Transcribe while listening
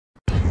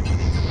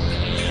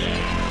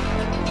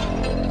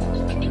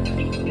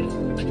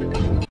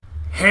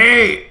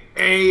Hey,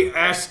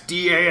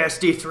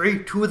 ASD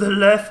 3 to the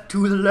left,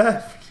 to the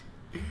left.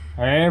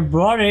 Hey,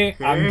 buddy,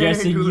 I'm Hey,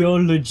 guessing dude. you're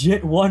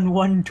legit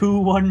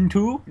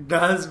 11212.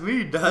 That's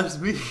me, that's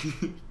me.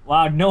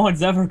 Wow, no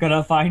one's ever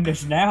gonna find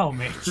us now,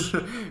 Mitch.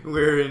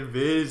 We're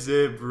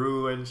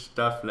invisible and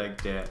stuff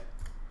like that.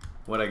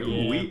 What I go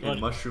Yeah, wheat and buddy.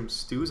 mushroom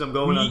stews? I'm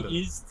going under. We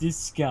is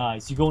this guy.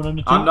 You going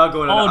under too? I'm not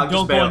going under. Oh, I'm just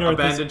don't go bail. under at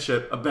this- Abandon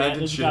ship. Yeah, Abandon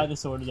there's a guy ship.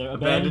 this order there.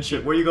 Abandon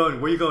ship. Where you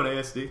going? Where you going,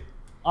 ASD?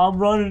 I'm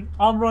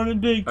running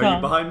big Are time.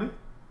 you behind me?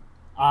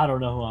 I don't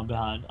know who I'm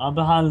behind. I'm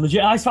behind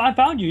legit. I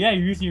found you. Yeah,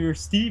 you're using your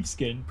Steve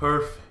skin.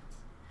 Perfect.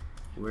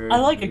 We're I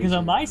like it because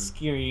on my invisible.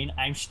 screen,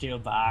 I'm still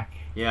back.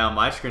 Yeah, on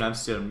my screen I'm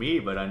still me,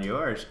 but on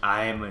yours,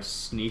 I am a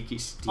sneaky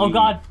Steve. Oh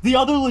god, the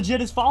other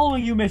legit is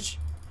following you, Mitch.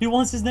 He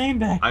wants his name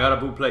back. I got a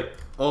boot plate.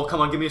 Oh,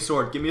 come on, give me a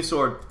sword. Give me a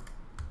sword.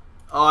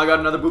 Oh, I got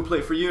another boot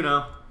plate for you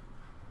now.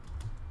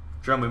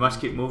 Drum, we must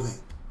keep moving.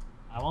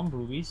 I want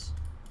boobies.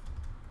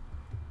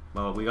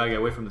 Well, we gotta get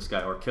away from this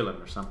guy or kill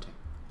him or something.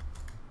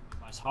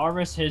 Must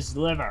harvest his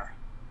liver.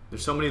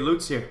 There's so many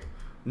loots here.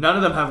 None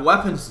of them have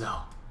weapons, though.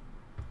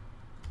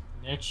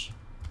 Mitch,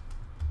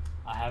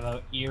 I have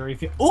a eerie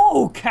feel.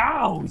 Oh,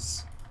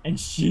 cows and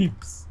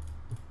sheeps.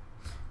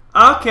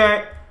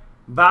 Okay.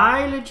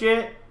 Bye,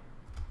 legit.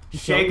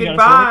 Say You got a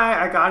goodbye.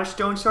 I got a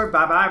stone sword.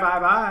 Bye, bye, bye,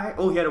 bye.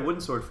 Oh, he had a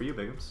wooden sword for you,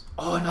 Bigums.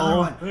 Oh, another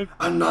one. good.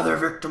 Another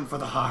victim for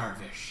the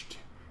harvest.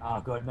 Oh,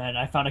 good man.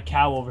 I found a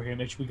cow over here,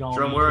 Mitch. We going.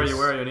 Drum, where are you?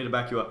 Where are you? I need to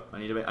back you up. I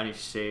need to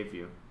save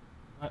you.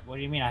 What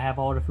do you mean? I have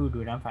all the food,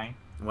 dude. I'm fine.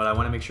 Well, I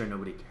want to make sure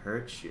nobody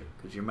hurts you,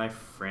 because you're my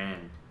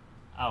friend.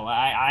 Oh,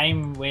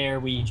 I'm where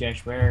we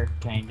just were,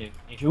 kind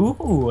of.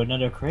 Ooh,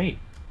 another crate.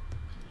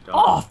 Don't-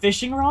 Oh,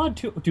 fishing rod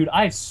too, dude.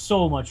 I have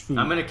so much food.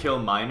 I'm gonna kill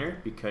Miner,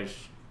 because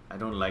I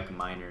don't like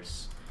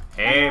miners.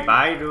 Hey,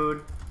 bye,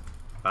 dude.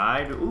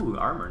 Bye, dude. Ooh,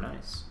 armor,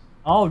 nice.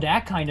 Oh,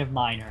 that kind of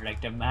miner,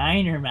 like the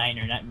miner,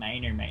 not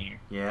miner.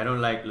 Yeah, I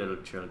don't like little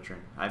children.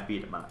 I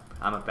beat them up.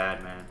 I'm a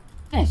bad man.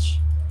 Mitch,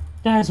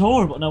 that's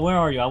horrible. Now, where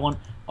are you? I want.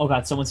 Oh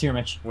God, someone's here,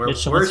 Mitch. Mitch,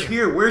 someone's Where's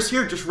here? Where's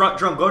here? Just run,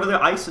 Drum. Go to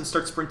the ice and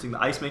start sprinting.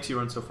 The ice makes you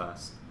run so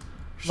fast.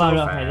 So Right,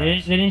 okay,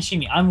 fast. they didn't see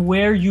me. I'm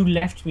where you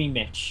left me,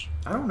 Mitch.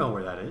 I don't know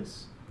where that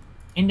is.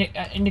 In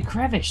the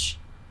crevice.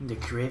 In the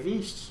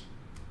crevice.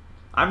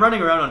 I'm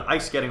running around on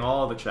ice, getting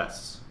all the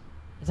chests.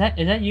 Is that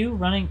you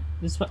running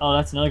this way? Oh,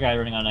 that's another guy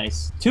running on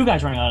ice. Two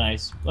guys running on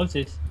ice.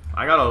 Whoopsies.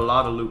 I got a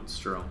lot of loot,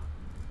 Strom.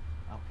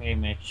 Okay,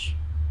 Mitch.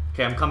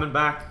 Okay, I'm coming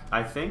back.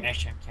 I think.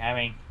 Mitch, I'm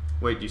coming.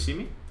 Wait, do you see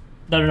me?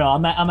 No.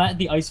 I'm at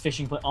the ice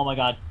fishing place. Oh my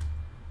God.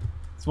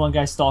 This one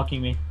guy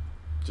stalking me.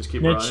 Just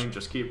keep Mitch. running.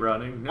 Just keep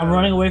running. I'm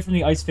running away from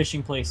the ice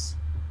fishing place.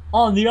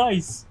 On the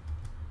ice.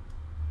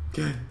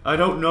 Okay, I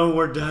don't know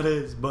where that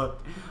is, but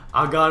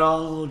I got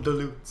all the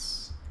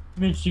loots.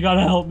 Mitch, you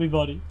gotta help me,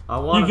 buddy. I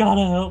wanna. You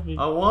gotta help me.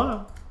 I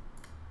wanna.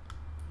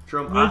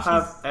 Drum, I Mitch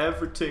have is-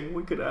 everything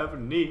we could ever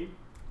need.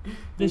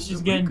 This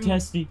is getting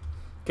testy.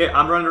 Okay,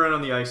 I'm running around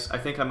on the ice. I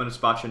think I'm gonna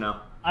spot you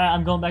now.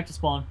 I'm going back to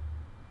spawn.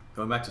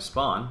 Going back to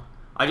spawn.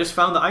 I just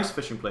found the ice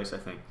fishing place, I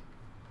think.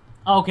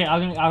 Oh, okay,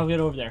 I'll get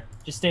over there.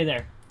 Just stay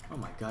there. Oh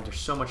my god, there's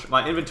so much.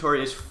 My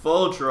inventory is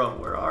full, Drum.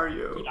 Where are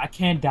you? Dude, I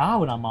can't die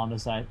when I'm on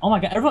this side. Oh my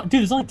God, everyone, dude,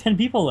 there's only 10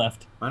 people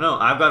left. I know,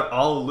 I've got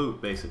all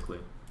loot, basically.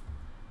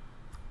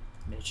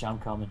 Mitch, I'm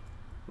coming.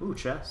 Ooh,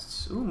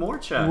 chests. Ooh, more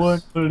You chests.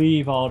 wouldn't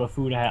believe all the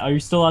food I had. Are you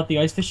still at the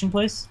ice fishing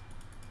place?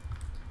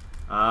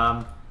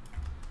 Um,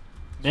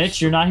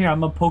 Mitch, you're not here. I'm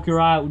gonna poke your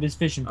eye out with this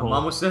fishing I'm pole.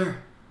 almost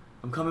there.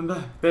 I'm coming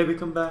back. Baby,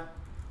 come back.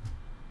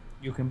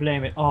 You can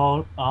blame it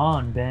all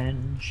on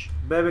Benj.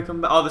 Baby,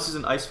 come back. Oh, this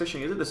isn't ice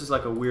fishing, is it? This is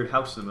like a weird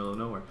house in the middle of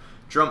nowhere.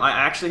 Drum, I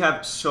actually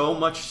have so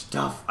much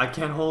stuff I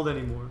can't hold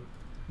anymore.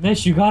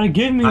 Mitch, you gotta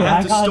give me. I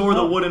have to gotta store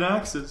the know. wooden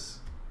axes.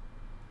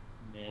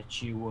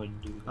 Mitch, you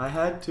wouldn't do that. I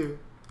had to.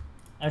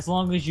 As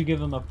long as you give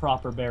them a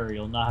proper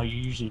burial, not how you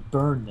usually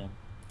burn them.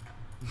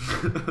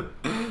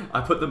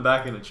 I put them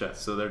back in the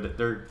chest, so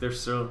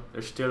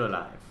they're still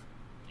alive.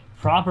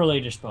 Properly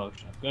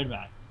disposed of. Good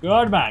man.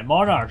 Good man.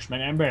 More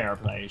nourishment and bear,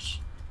 please.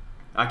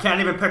 I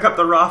can't even pick up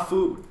the raw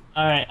food.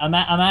 All right, I'm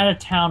at a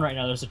town right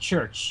now. There's a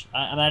church.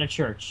 I'm at a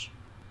church.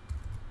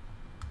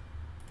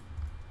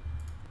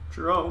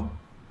 Jerome,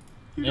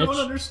 you Mitch? don't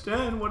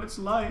understand what it's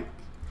like.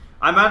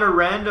 I'm at a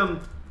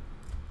random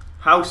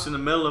house in the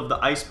middle of the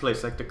ice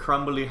place, like the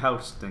crumbly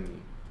house thingy.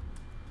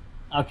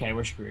 Okay,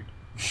 we're screwed.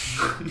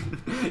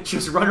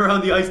 Just run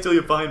around the ice till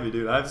you find me,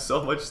 dude. I have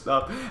so much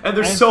stuff, and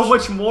there's I'm- so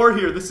much more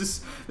here. This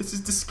is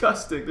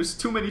disgusting. There's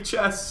too many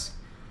chests.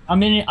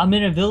 I'm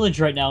in a village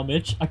right now,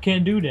 Mitch. I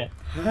can't do that.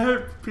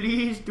 Help,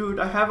 please, dude.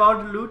 I have all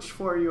the loot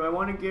for you. I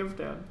want to give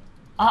them.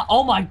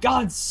 Oh my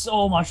God,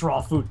 so much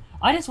raw food.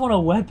 I just want a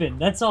weapon.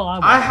 That's all I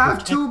want. I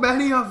have too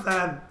many of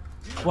them.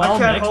 Well, I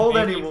can't Mitch, hold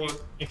maybe anymore.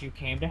 If you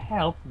came to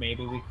help,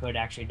 maybe we could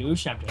actually do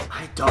something.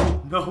 I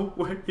don't know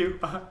where you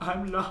are.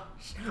 I'm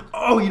lost.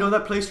 Oh, you know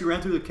that place we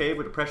ran through the cave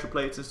with the pressure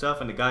plates and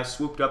stuff, and the guy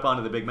swooped up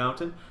onto the big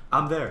mountain?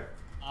 I'm there.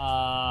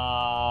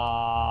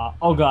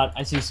 Oh God,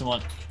 I see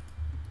someone.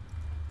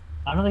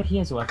 I don't think he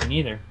has a weapon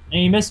either. And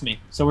he missed me,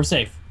 so we're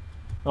safe.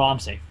 Well, I'm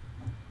safe.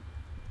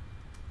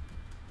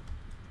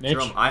 Mitch.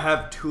 Jerome, I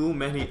have too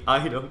many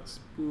items.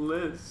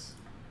 Bliss.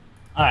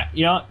 Alright,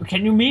 you know,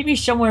 can you meet me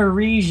somewhere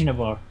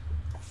reasonable?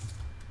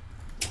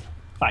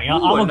 Fine, you know,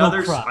 Ooh, I'm gonna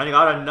go cry. I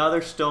got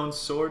another stone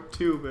sword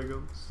too,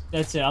 Biggums.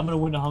 That's it. I'm gonna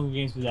win the Hunger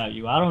Games without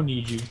you. I don't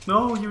need you.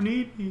 No, you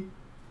need me.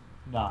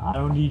 Nah, I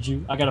don't need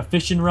you. I got a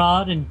fishing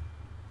rod and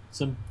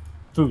some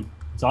food,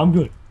 so I'm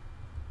good.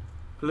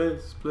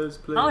 Please.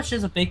 How much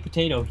does a baked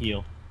potato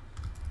heal?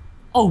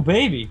 Oh,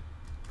 baby.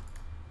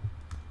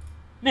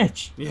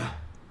 Mitch. Yeah.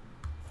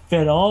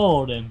 Fed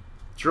all of them.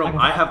 Jerome,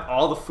 I have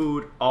all the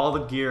food, all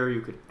the gear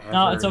you could ever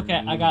No, it's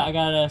okay. need. I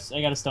got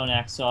a stone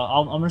axe, so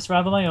I'm gonna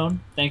survive on my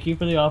own. Thank you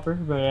for the offer,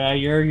 but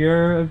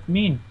you're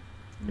mean.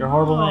 You're a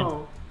horrible man.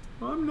 No,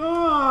 I'm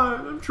not.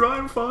 I'm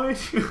trying to find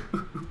you.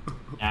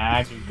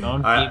 Nah, dude,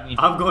 don't Alright, keep me.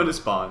 I'm going to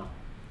spawn.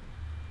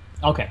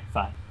 Okay,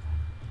 fine.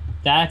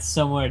 That's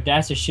somewhere.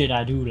 That's a shit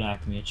I do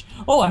like, Mitch.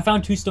 Oh, I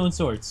found 2 stone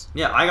swords,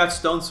 Yeah, I got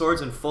stone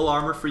swords and full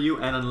armor for you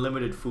and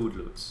unlimited food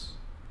loots.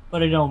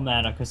 but it don't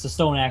matter because the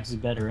stone axe is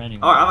better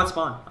anyway. Alright, I'm at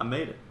spawn. I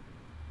made it.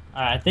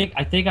 Alright,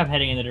 I think I'm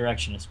heading in the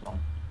direction of spawn.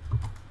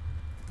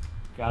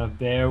 Gotta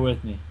bear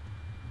with me.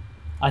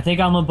 I think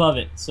I'm above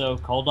it, so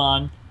hold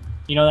on.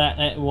 You know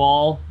that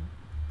wall?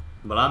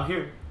 But I'm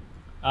here.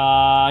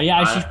 Yeah,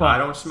 I should spawn. I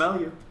don't smell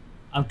you.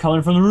 I'm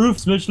coming from the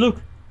roofs, Mitch. Look.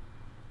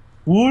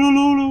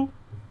 Woolululu.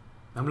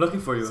 I'm looking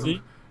for you.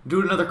 See?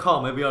 Do another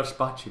call. Maybe I'll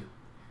spot you.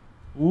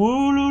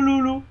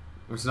 Woolululu.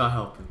 It's not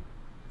helping.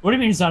 What do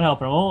you mean it's not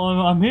helping?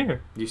 I'm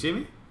here. Do you see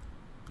me?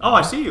 Oh,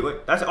 I see you.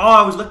 Wait, that's. Oh,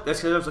 I was look. That's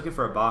because I was looking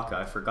for a Baka.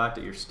 I forgot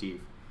that you're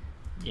Steve.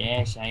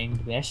 Yes, I'm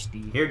the best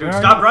Steve. Here, dude. Where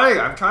are Stop you? running.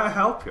 I'm trying to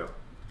help you.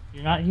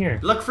 You're not here.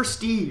 Look for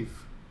Steve.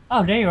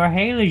 Oh, there you are.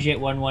 Hey, legit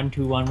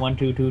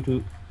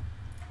 1121122.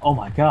 Oh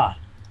my god.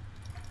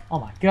 Oh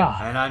my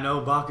god. And I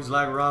know Baka's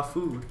like raw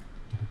food.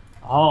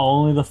 Oh,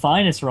 only the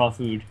finest raw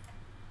food.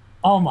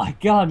 Oh my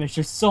god, Mitch,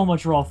 there's so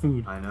much raw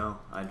food. I know.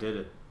 I did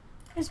it.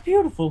 It's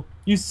beautiful.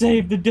 You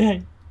saved the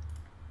day.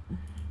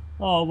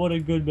 Oh, what a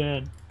good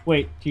man.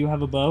 Wait, do you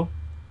have a bow?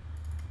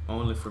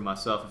 Only for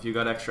myself. If you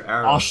got extra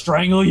I'll arrows,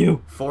 strangle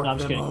you. fork No, I'm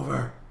just them kidding.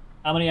 over.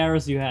 How many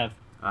arrows do you have?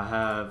 I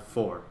have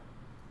 4.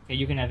 Okay,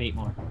 you can have 8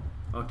 more.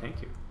 Oh,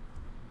 thank you.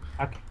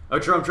 Okay. Oh,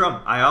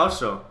 drum. I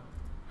also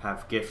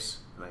have gifts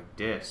like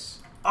this.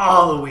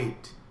 All the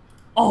wheat.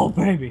 Oh,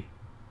 baby.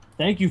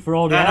 Thank you for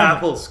all the And items.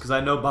 apples, because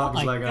I know Oh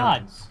Baka's my like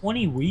god, apples.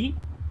 20 wheat?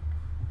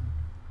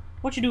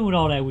 What you doing with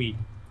all that wheat?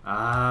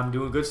 I'm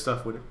doing good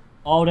stuff with it.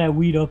 All that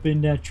wheat up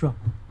in that trunk.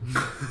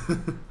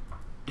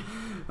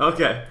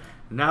 Okay,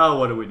 now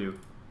what do we do?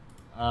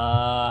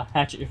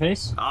 Hatchet your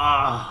face?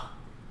 Ah,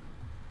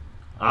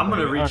 I'm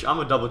gonna Okay, reach. I'm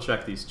gonna double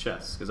check these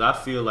chests because I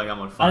feel like I'm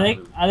gonna find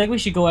loot I think we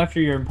should go after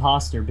your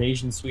imposter,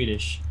 Bayesian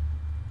Swedish.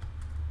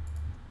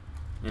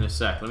 in a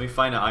sec. Let me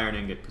find an iron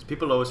ingot because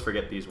people always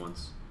forget these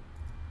ones.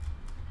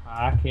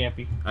 I can't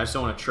be. I just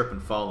don't want to trip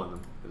and fall in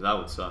them because that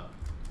would suck.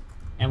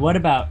 And what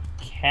about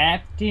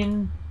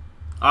Captain?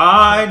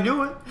 I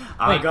knew it.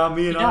 I Wait, got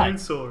me an he died. iron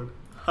sword.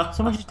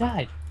 Someone just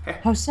died.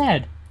 How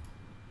sad.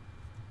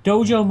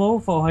 Dojo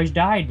Mofo has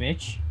died,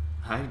 Mitch.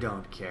 I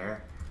don't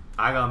care.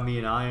 I got me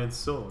an iron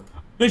sword.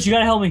 Mitch, you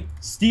gotta help me.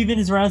 Steven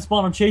is around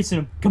spawn. I'm chasing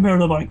him. Come here,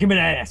 little buddy. Give me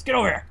that ass. Get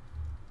over here.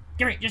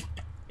 Give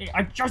me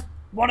I just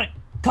want to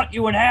cut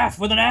you in half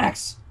with an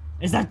axe.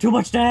 Is that too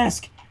much to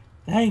ask?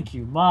 Thank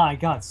you. My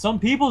God. Some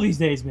people these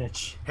days,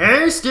 Mitch.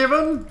 Hey,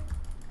 Steven.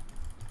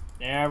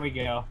 There we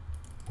go.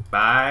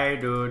 Bye,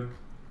 dude.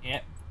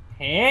 Yep.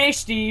 Hey,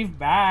 Steve.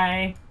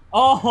 Bye.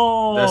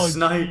 Oh. The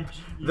snipe.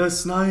 GG. The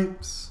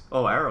snipes.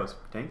 Oh, arrows.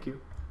 Thank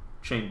you.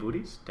 Chain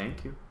booties.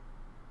 Thank you.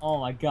 Oh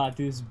my God,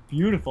 dude, this is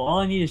beautiful. All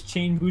I need is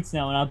chain boots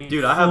now, and I'll be.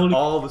 Dude, I have fully-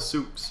 all the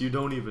soups you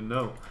don't even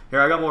know. Here,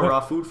 I got more raw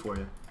food for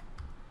you.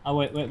 Oh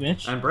wait,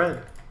 Mitch. And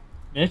bread.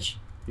 Mitch,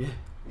 Yeah. do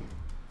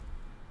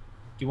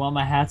you want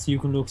my hat so you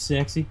can look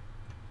sexy?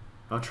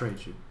 I'll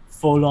trade you.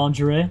 Full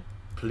lingerie.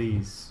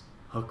 Please.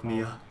 Hook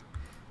me up.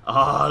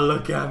 Ah,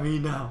 look at me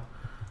now.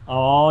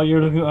 Oh,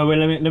 you're looking. Oh wait,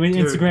 let me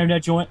Dude, Instagram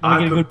that joint. Let me I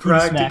get a could good booty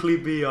smack. practically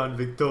be on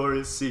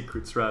Victoria's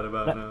Secrets right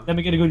about now. Let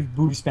me get a good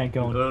booty spank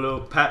going. No,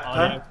 pat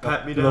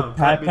me Little down.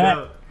 Pat me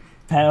down.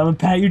 Pat, I'm gonna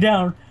pat you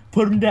down.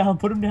 Put him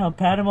down.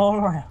 Pat him all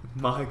around.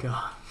 My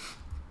God.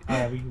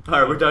 Alright,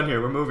 Alright, we're done here.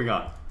 We're moving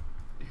on.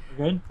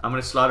 we're good. I'm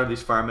gonna slaughter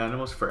these farm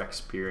animals for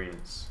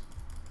experience.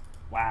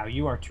 Wow,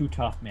 you are too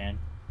tough, man.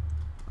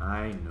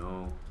 I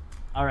know.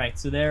 Alright,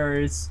 so there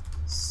is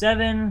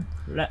 7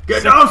 left.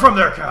 Get down from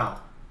there, cow!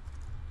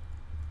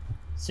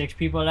 6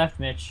 people left,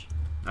 Mitch.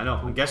 I know.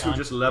 And guess who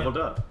just leveled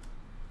up?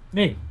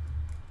 Me.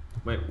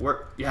 Wait,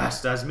 where?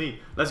 Yes, that's me.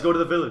 Let's go to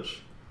the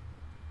village.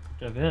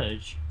 The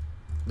village.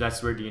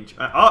 That's where the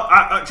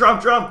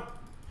drum.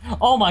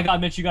 Oh my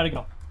God, Mitch, you gotta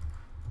go.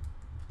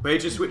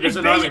 Wait, just there's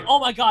an Invasion! army. Oh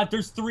my God,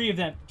 there's 3 of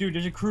them. Dude,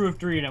 there's a crew of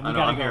 3 of them. We I know,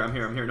 gotta I'm go.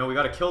 here. I'm here. No, we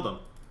gotta kill them.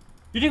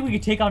 You think we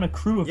could take on a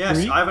crew of Yes,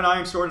 3? I have an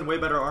iron sword and way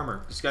better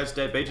armor. This guy's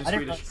dead. Bajan I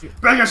didn't Swedish. realize you-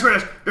 Bajan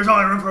Swedish! There's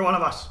only room for one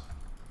of us.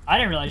 I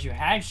didn't realize you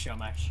had so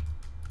much.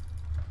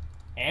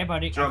 Hey,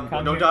 buddy. Drum,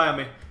 come don't here. die on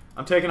me.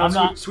 I'm taking on I'm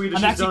not. Swedish.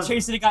 I'm actually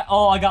chasing a guy.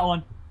 Oh, I got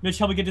one. Mitch,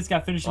 help me get this guy.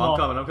 Finish him Oh, off.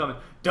 I'm coming.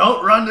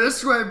 Don't run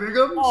this way,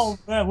 Bigums. Oh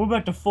man, we're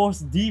about to force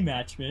D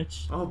match,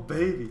 Mitch. Oh,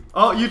 baby.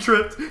 Oh, you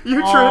tripped.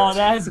 You tripped. Oh,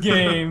 that's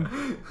game.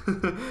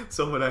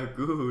 Some of that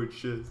good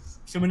shit.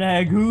 Some of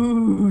that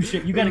goo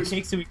shit. You got a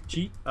cake so we can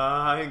cheat?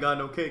 I ain't got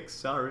no cakes.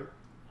 Sorry.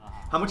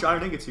 How much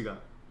iron ingots you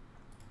got?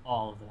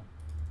 All of them.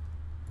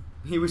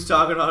 He was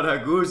talking all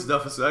that good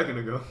stuff a second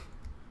ago.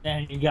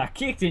 And you got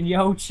kicked in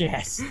your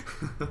chest.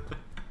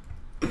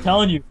 I'm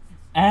telling you,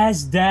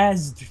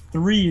 Asdaz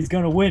 3 is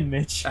gonna win,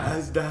 Mitch.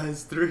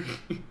 Asdaz 3.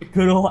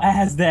 Good old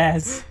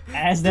Asdaz.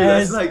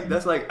 Asdaz. Dude,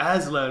 that's like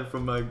Aslan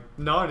from like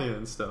Narnia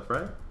and stuff,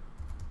 right?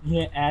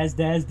 Yeah,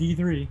 Asdaz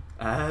D3.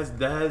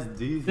 Asdaz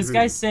D3. This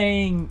guy's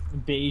saying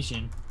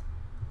Bayesian.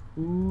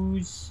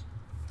 Who's...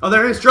 Oh,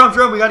 there he is. Drum.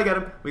 We gotta get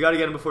him. We gotta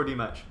get him before D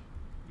match.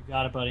 You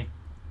got it, buddy.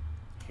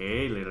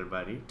 Hey, little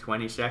buddy.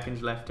 20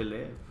 seconds left to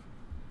live.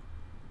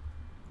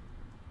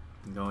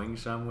 Going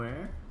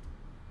somewhere?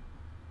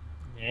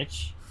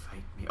 Mitch.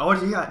 Fight me. Oh,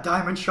 you got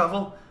diamond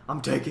shovel?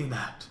 I'm taking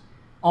that.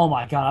 Oh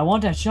my god, I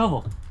want that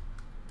shovel.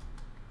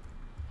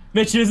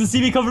 Mitch doesn't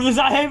see me come from the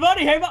side. Hey,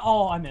 buddy. Hey, buddy.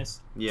 Oh, I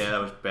missed. Yeah,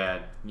 that was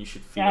bad. You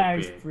should feel That it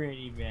was big.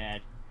 pretty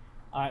bad.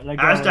 Alright, let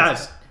go.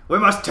 Asdaz, we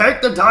must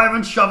take the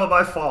diamond shovel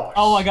by force.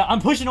 Oh my god, I'm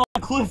pushing on a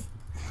cliff.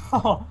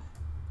 Oh.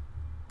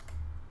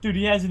 Dude,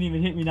 he hasn't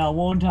even hit me now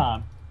one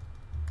time.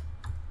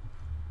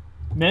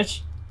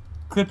 Mitch,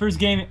 Clippers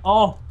game.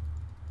 Oh,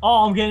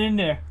 I'm getting in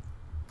there.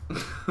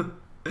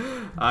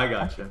 I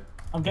gotcha.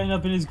 I'm getting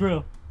up in his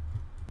grill.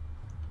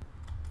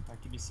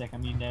 Alright, give me a sec.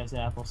 I'm eating those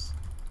apples.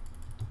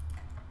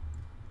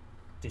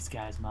 This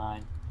guy's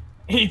mine.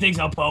 He thinks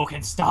a bow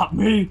can stop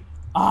me.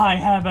 I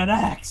have an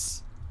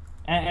axe,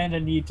 and I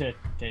need to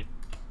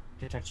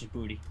touch his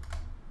booty.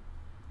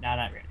 Nah,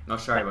 not really. No,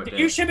 sorry about that.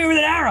 You shoot me with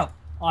an arrow.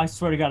 Oh, I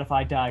swear to God, if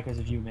I die because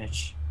of you,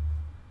 Mitch.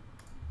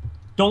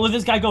 Don't let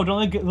this guy go.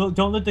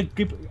 Don't let the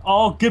Gipper.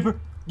 Oh, Gipper.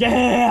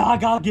 Yeah, I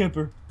got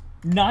Gipper.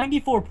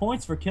 94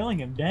 points for killing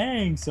him.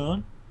 Dang,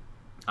 son.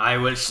 I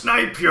will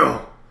snipe you.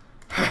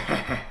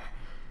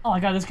 Oh, I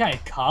got this guy.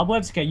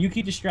 Cobwebs? Okay, you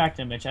keep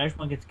distracting him, Mitch. I just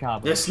want to get the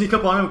cobwebs. Yeah, sneak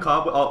up on him,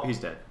 cobweb. Oh, he's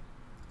dead.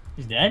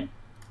 He's dead?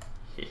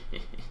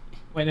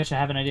 Wait, Mitch, I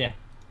have an idea.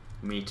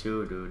 Me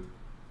too, dude.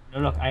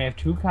 No, look, I have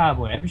 2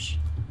 cobwebs.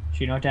 Do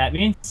you know what that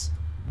means?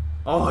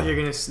 Oh, you're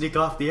gonna sneak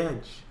off the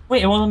edge.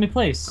 Wait, it won't let me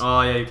place.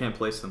 Oh, yeah, you can't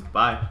place them.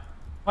 Bye.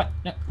 What?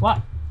 No,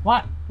 what?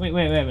 What? Wait,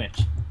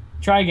 Mitch.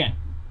 Try again.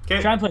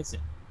 Okay. Try and place it.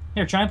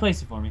 Here, try and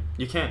place it for me.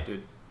 You can't,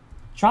 dude.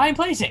 Try and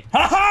place it.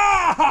 Ha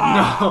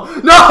ha!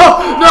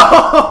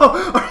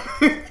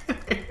 No!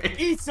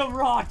 Eat some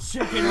raw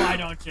chicken, why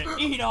don't you?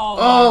 Eat all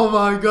Oh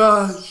my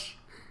gosh.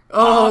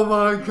 Oh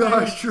my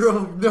gosh,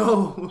 Jerome,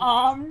 no.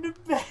 I'm the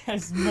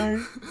best,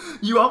 man.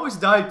 You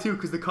almost died too,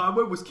 because the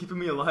cobweb was keeping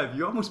me alive.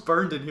 You almost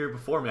burned in here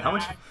before me. How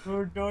much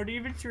Don't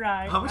even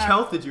try.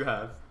 health did you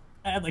have?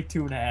 I had like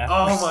 2.5.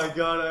 Oh my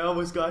god, I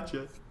almost got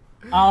you.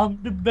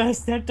 I'm the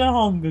best at the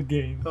Hunger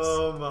Games.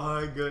 Oh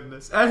my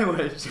goodness.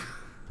 Anyways,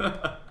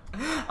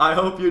 I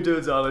hope you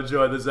dudes all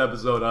enjoyed this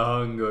episode of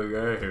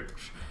Hunger Games.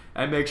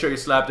 And make sure you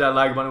slap that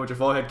like button with your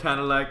forehead, kind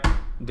of like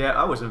that.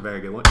 I wasn't a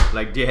very good one.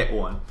 Like that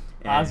one.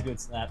 That was a good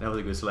slap. That was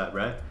a good slap,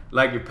 right?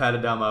 Like you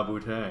patted down my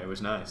booty. It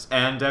was nice.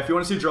 And if you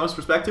want to see Jerome's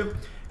perspective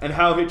and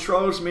how he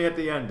trolls me at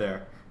the end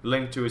there,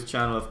 link to his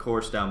channel, of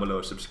course, down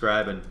below.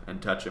 Subscribe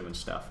and touch him and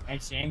stuff.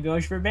 And same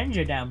goes for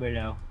Benja down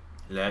below.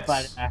 Let's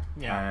But, have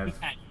he kind of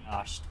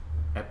lost.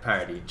 a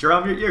party.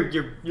 Jerome,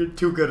 you're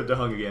too good at the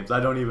Hunger Games. I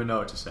don't even know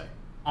what to say.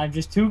 I'm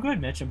just too good,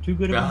 Mitch. I'm too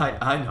good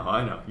at I know.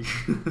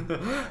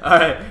 All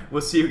right,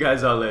 we'll see you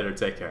guys all later.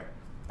 Take care.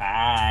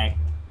 Bye.